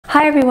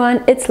Hi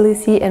everyone, it's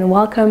Lucy and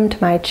welcome to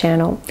my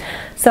channel.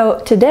 So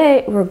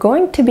today we're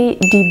going to be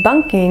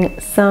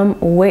debunking some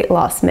weight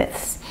loss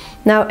myths.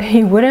 Now,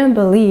 you wouldn't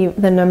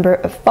believe the number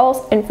of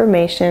false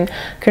information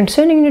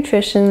concerning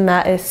nutrition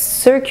that is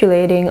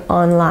circulating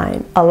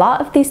online. A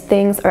lot of these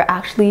things are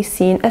actually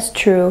seen as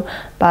true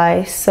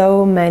by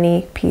so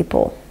many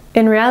people.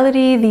 In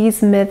reality,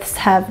 these myths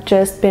have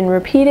just been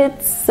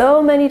repeated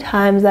so many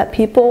times that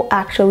people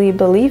actually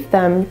believe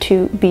them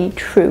to be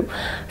true.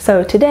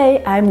 So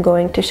today I'm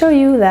going to show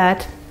you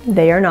that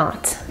they are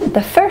not.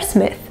 The first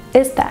myth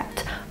is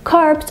that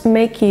carbs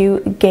make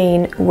you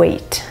gain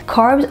weight.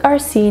 Carbs are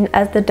seen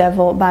as the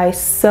devil by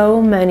so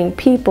many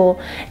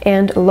people,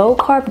 and low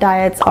carb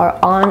diets are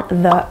on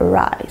the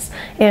rise.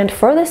 And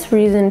for this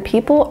reason,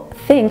 people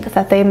think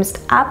that they must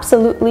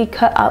absolutely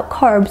cut out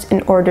carbs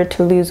in order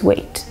to lose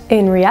weight.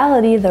 In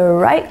reality, the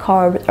right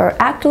carbs are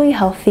actually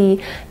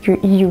healthy.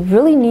 You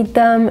really need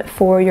them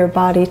for your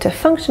body to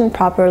function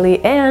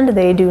properly, and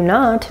they do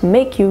not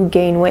make you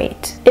gain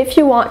weight. If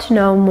you want to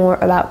know more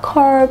about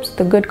carbs,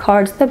 the good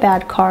carbs, the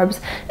bad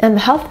carbs, and the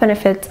health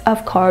benefits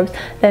of carbs,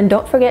 then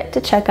don't forget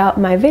to check out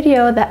my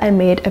video that I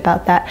made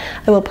about that.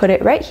 I will put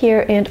it right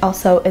here and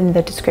also in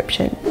the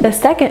description. The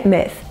second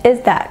myth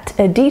is that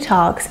a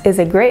detox is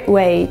a great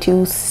way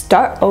to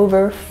start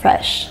over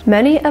fresh.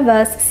 Many of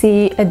us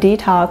see a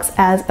detox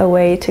as a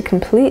way to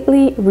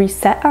completely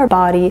reset our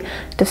body,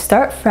 to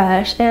start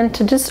fresh, and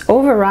to just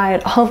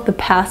override all of the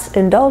past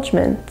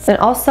indulgements. And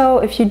also,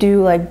 if you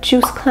do like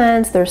juice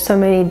cleanse, there's so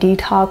many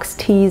detox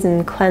teas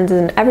and cleanses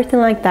and everything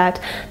like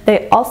that,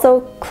 they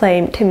also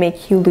claim to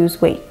make you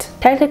lose weight.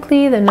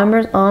 Technically, the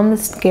numbers on the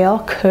scale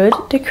could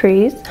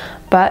decrease,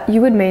 but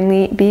you would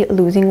mainly be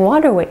losing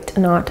water weight,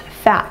 not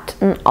fat.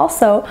 And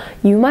also,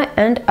 you might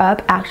end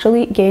up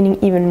actually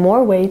gaining even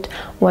more weight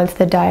once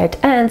the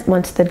diet ends,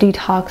 once the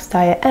detox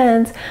diet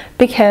ends,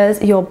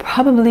 because you'll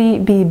probably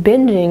be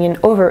binging and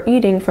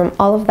overeating from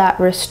all of that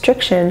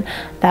restriction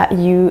that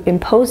you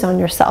impose on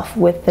yourself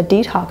with the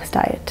detox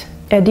diet.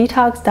 A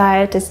detox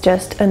diet is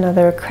just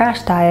another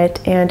crash diet,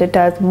 and it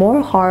does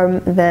more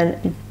harm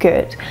than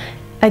good.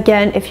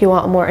 Again, if you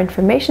want more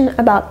information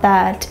about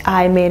that,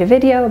 I made a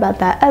video about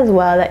that as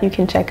well that you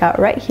can check out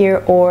right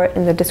here or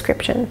in the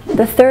description.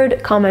 The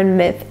third common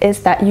myth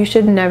is that you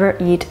should never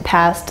eat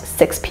past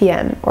 6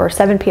 p.m. or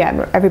 7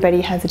 p.m. or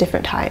everybody has a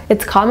different time.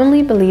 It's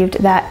commonly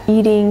believed that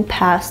eating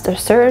past a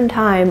certain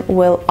time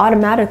will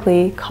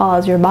automatically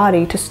cause your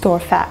body to store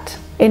fat.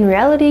 In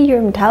reality,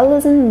 your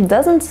metabolism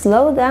doesn't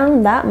slow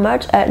down that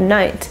much at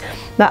night,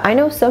 but I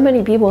know so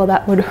many people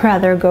that would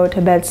rather go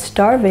to bed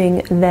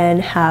starving than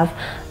have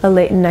a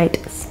late night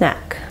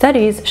snack.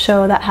 Studies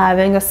show that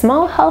having a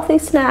small healthy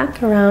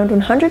snack around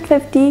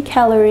 150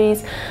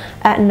 calories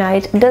at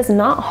night does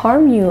not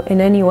harm you in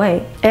any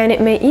way, and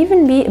it may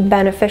even be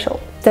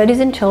beneficial.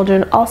 Studies in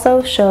children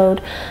also showed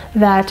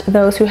that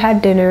those who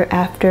had dinner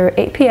after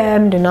 8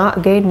 p.m. do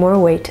not gain more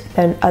weight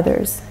than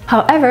others.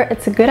 However,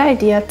 it's a good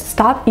idea to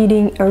stop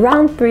eating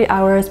around 3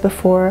 hours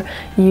before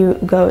you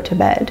go to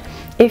bed.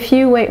 If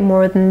you wait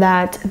more than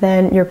that,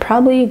 then you're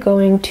probably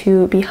going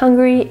to be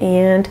hungry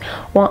and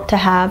want to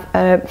have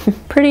a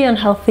pretty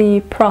unhealthy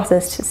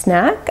processed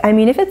snack. I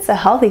mean, if it's a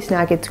healthy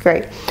snack, it's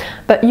great.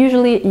 But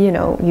usually,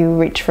 you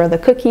reach for the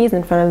cookies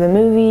in front of the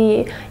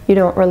movie. You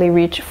don't really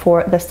reach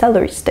for the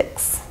celery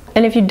sticks.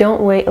 And if you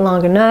don't wait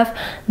long enough,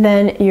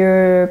 then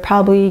you're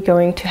probably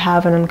going to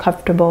have an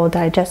uncomfortable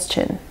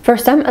digestion. For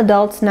some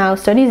adults now,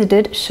 studies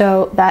did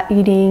show that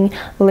eating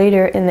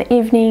later in the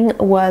evening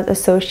was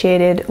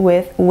associated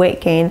with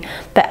weight gain,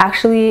 but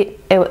actually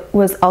it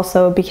was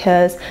also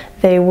because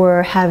they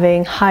were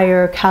having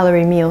higher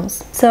calorie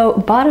meals. So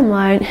bottom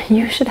line,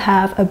 you should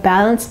have a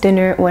balanced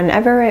dinner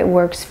whenever it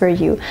works for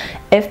you.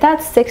 If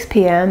that's 6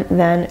 p.m.,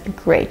 then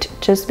great.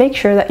 Just make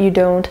sure that you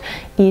don't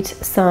eat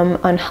some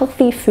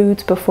unhealthy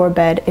foods before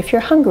bed if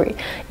you're hungry.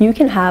 You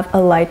can have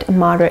a light,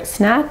 moderate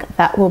snack.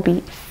 That will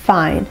be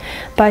fine.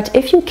 But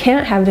if you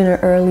can't have dinner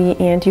early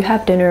and you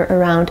have dinner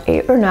around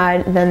 8 or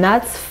 9, then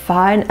that's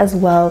fine as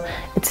well.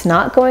 It's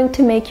not going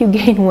to make you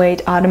gain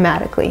weight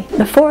automatically.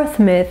 The fourth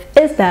myth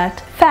is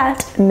that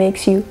fat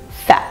makes you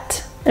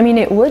fat. I mean,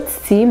 it would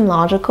seem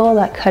logical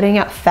that cutting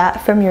out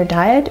fat from your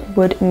diet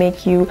would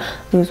make you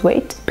lose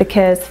weight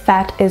because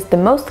fat is the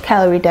most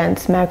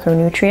calorie-dense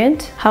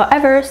macronutrient.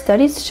 However,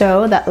 studies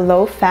show that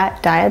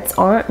low-fat diets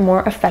aren't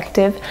more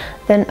effective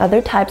than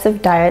other types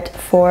of diet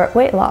for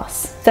weight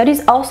loss.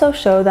 Studies also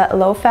show that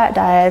low-fat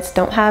diets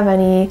don't have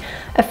any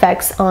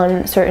effects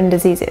on certain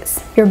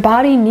diseases. Your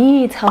body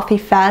needs healthy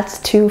fats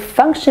to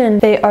function.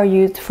 They are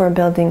used for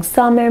building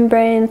cell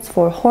membranes,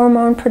 for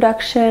hormone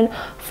production,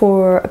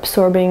 for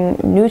absorbing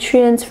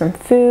nutrients from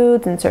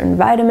foods and certain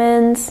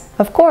vitamins.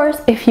 Of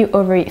course, if you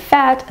overeat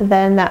fat,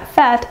 then that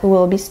fat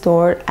will be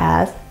stored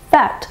as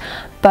fat.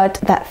 But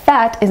that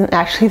fat isn't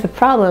actually the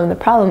problem. The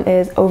problem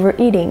is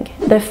overeating.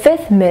 The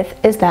fifth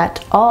myth is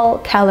that all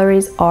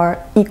calories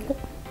are equal.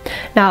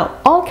 Now,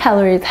 all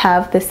calories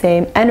have the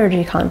same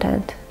energy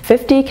content.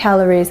 50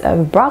 calories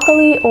of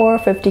broccoli or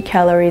 50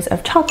 calories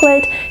of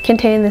chocolate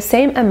contain the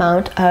same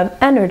amount of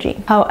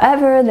energy.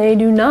 However, they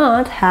do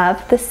not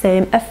have the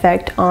same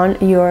effect on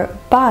your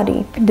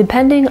body.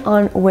 Depending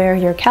on where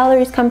your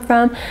calories come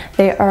from,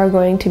 they are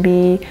going to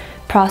be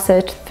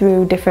processed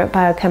through different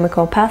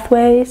biochemical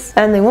pathways,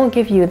 and they won't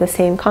give you the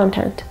same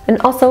content. And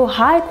also,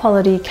 high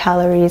quality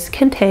calories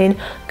contain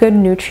good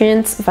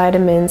nutrients,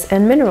 vitamins,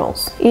 and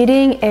minerals.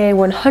 Eating a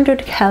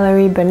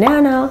 100-calorie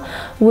banana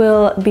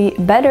will be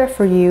better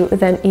for you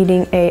than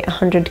eating a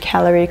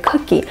 100-calorie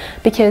cookie,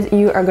 because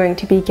you are going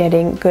to be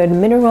getting good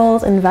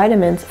minerals and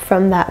vitamins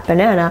from that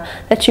banana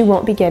that you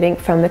won't be getting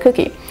from the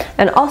cookie.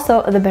 And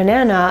also, the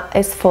banana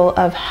is full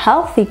of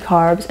healthy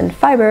carbs and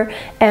fiber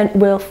and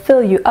will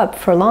fill you up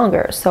for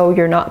longer, so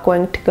you're not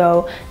going to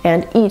go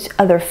and eat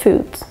other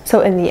foods.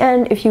 So in the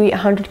end, if you eat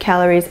 100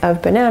 calories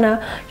of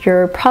banana,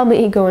 you're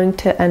probably going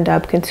to end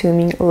up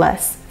consuming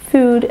less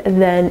food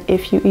than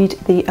if you eat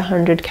the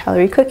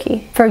 100-calorie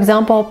cookie. For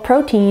example,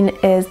 protein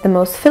is the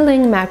most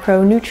filling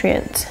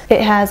macronutrient.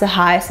 It has a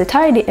high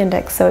satiety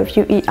index, so if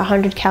you eat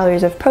 100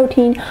 calories of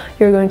protein,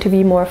 you're going to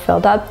be more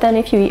filled up than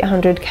if you eat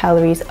 100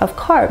 calories of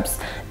carbs.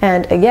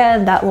 And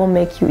again, that will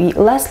make you eat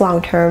less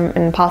long term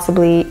and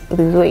possibly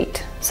lose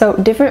weight. So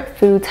different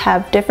foods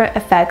have different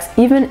effects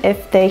even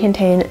if they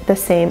contain the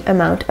same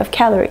amount of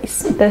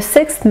calories. The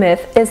sixth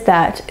myth is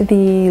that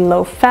the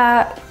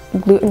low-fat,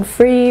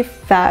 gluten-free,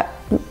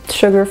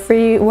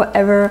 sugar-free,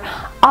 whatever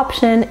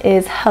option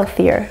is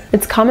healthier.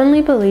 It's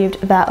commonly believed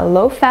that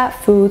low-fat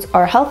foods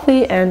are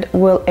healthy and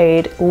will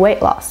aid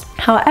weight loss.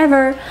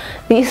 However,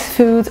 these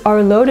foods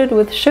are loaded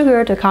with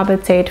sugar to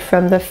compensate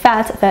from the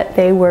fat that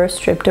they were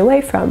stripped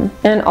away from.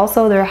 And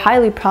also, they're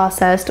highly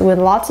processed with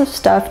lots of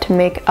stuff to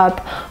make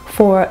up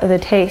for the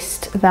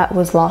taste that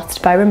was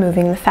lost by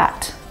removing the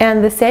fat.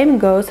 And the same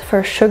goes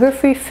for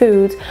sugar-free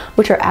foods,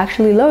 which are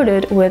actually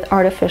loaded with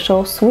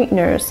artificial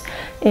sweeteners.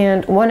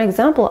 And one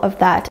example of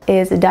that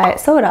is diet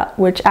soda,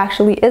 which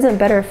actually isn't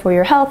better for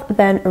your health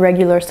than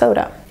regular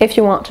soda. If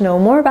you want to know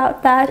more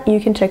about that,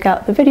 you can check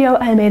out the video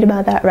I made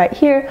about that right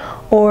here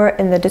or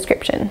in the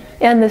description.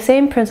 And the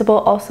same principle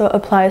also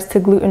applies to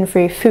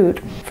gluten-free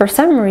food. For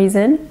some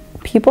reason,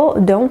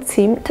 people don't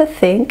seem to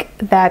think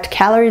that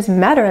calories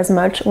matter as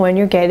much when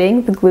you're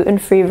getting the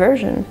gluten-free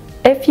version.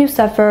 If you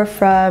suffer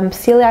from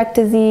celiac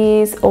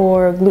disease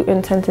or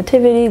gluten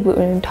sensitivity,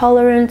 gluten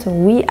intolerance,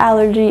 wheat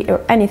allergy,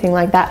 or anything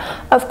like that,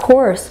 of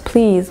course,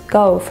 please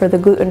go for the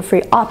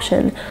gluten-free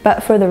option.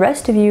 But for the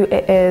rest of you,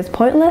 it is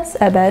pointless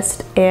at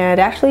best and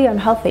actually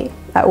unhealthy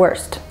at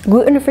worst.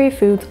 Gluten-free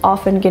foods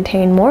often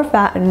contain more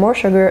fat and more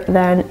sugar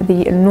than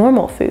the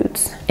normal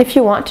foods. If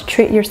you want to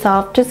treat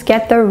yourself, just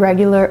get the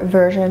regular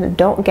version,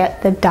 don't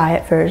get the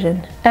diet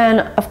version. And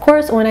of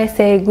course, when I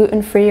say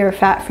gluten-free or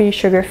fat-free,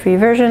 sugar-free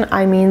version,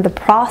 I mean the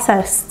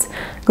processed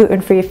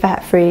gluten-free,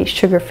 fat-free,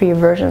 sugar-free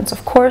versions.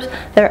 Of course,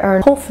 there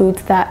are whole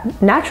foods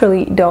that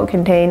naturally don't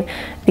contain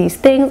these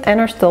things and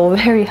are still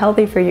very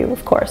healthy for you,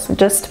 of course.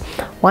 Just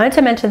wanted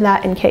to mention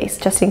that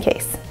just in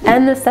case.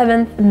 And the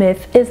seventh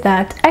myth is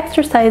that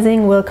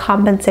exercising will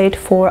compensate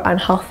for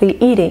unhealthy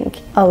eating.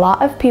 A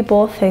lot of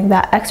people think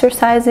that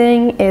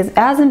exercising is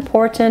as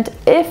important,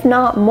 if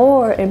not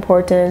more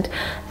important,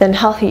 than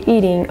healthy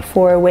eating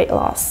for weight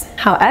loss.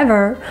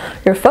 However,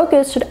 your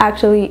focus should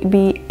actually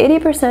be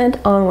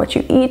 80% on what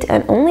you eat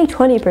and only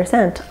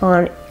 20%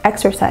 on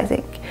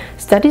exercising.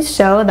 Studies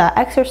show that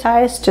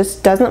exercise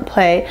just doesn't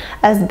play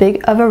as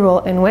big of a role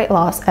in weight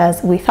loss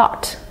as we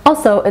thought.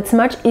 Also, it's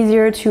much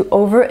easier to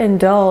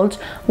overindulge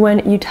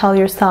when you tell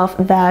yourself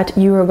that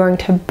you are going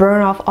to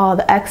burn off all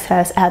the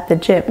excess at the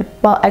gym.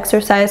 While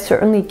exercise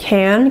certainly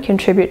can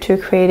contribute to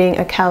creating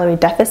a calorie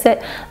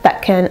deficit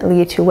that can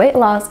lead to weight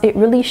loss, it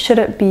really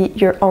shouldn't be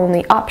your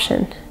only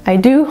option. I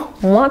do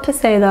want to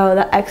say though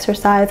that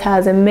exercise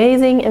has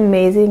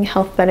amazing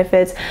health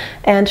benefits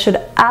and should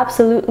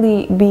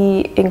absolutely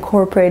be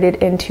incorporated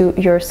into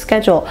your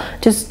schedule.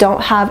 Just don't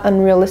have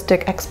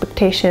unrealistic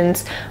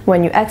expectations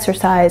when you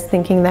exercise,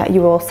 thinking that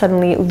you will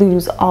suddenly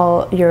lose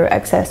all your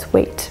excess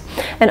weight.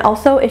 And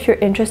also, if you're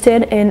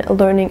interested in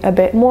learning a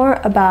bit more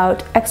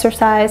about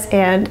exercise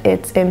and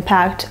its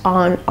impact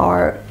on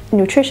our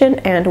nutrition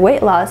and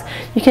weight loss,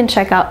 you can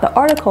check out the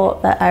article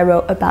that I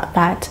wrote about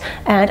that,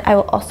 and I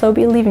will also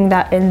be leaving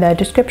that in the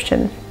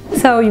description.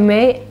 So you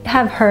may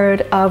have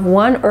heard of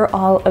one or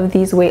all of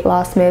these weight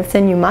loss myths,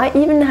 and you might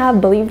even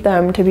have believed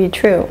them to be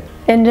true.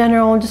 In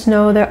general, just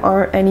know there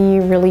aren't any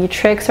really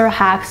tricks or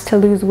hacks to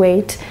lose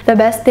weight. The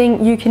best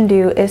thing you can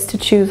do is to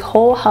choose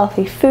whole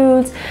healthy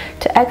foods,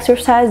 to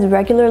exercise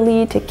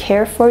regularly, to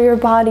care for your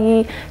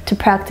body, to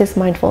practice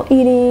mindful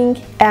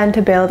eating, and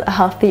to build a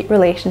healthy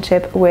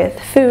relationship with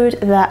food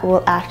that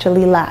will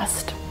actually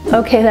last.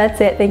 Okay,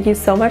 that's it. Thank you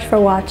so much for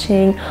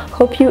watching.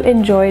 Hope you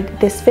enjoyed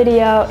this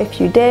video. If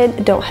you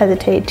did, don't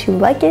hesitate to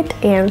like it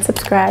and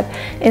subscribe,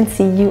 and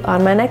see you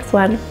on my next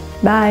one.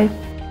 Bye.